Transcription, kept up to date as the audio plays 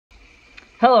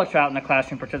Hello Trout in the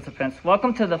Classroom participants.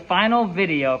 Welcome to the final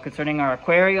video concerning our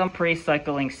aquarium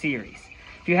pre-cycling series.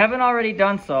 If you haven't already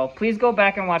done so, please go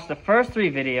back and watch the first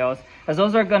 3 videos, as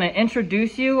those are going to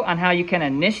introduce you on how you can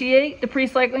initiate the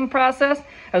pre-cycling process,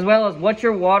 as well as what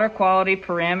your water quality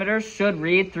parameters should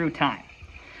read through time.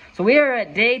 So we are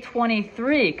at day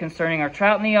 23 concerning our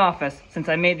trout in the office, since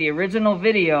I made the original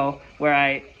video where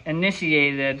I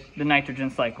initiated the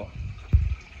nitrogen cycle.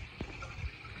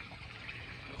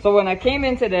 So when I came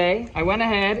in today, I went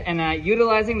ahead and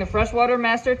utilizing the Freshwater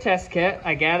Master Test Kit,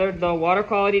 I gathered the water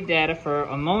quality data for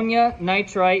ammonia,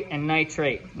 nitrite, and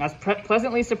nitrate. I was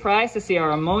pleasantly surprised to see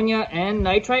our ammonia and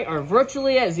nitrite are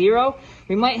virtually at 0.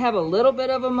 We might have a little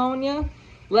bit of ammonia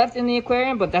left in the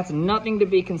aquarium, but that's nothing to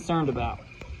be concerned about.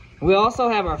 We also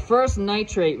have our first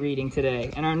nitrate reading today,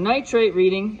 and our nitrate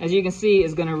reading, as you can see,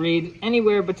 is going to read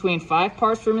anywhere between 5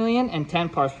 parts per million and 10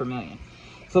 parts per million.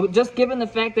 So just given the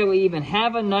fact that we even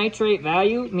have a nitrate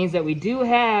value means that we do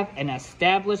have an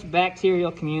established bacterial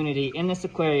community in this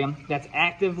aquarium that's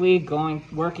actively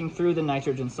working through the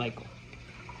nitrogen cycle.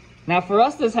 Now for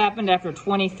us, this happened after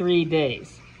 23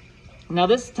 days. Now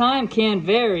this time can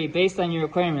vary based on your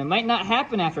aquarium. It might not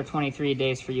happen after 23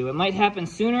 days for you. It might happen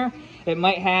sooner. It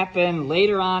might happen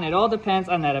later on. It all depends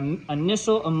on that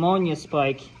initial ammonia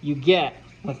spike you get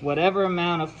with whatever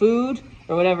amount of food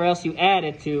or whatever else you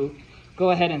added to go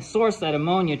ahead and source that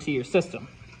ammonia to your system.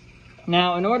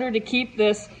 Now, in order to keep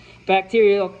this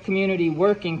bacterial community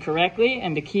working correctly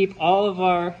and to keep all of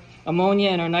our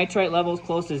ammonia and our nitrite levels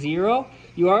close to 0,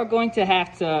 you are going to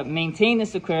have to maintain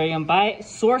this aquarium by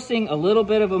sourcing a little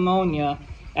bit of ammonia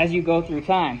as you go through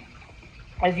time.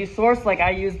 As you source, like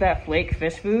I use that flake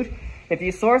fish food, if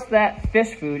you source that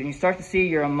fish food and you start to see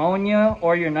your ammonia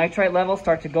or your nitrite levels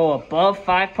start to go above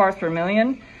 5 parts per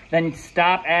million, then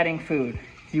stop adding food.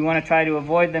 You want to try to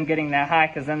avoid them getting that high,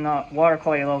 because then the water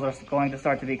quality levels are going to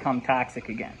start to become toxic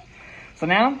again. So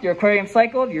now your aquarium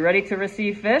cycled, you're ready to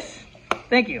receive fish.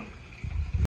 Thank you.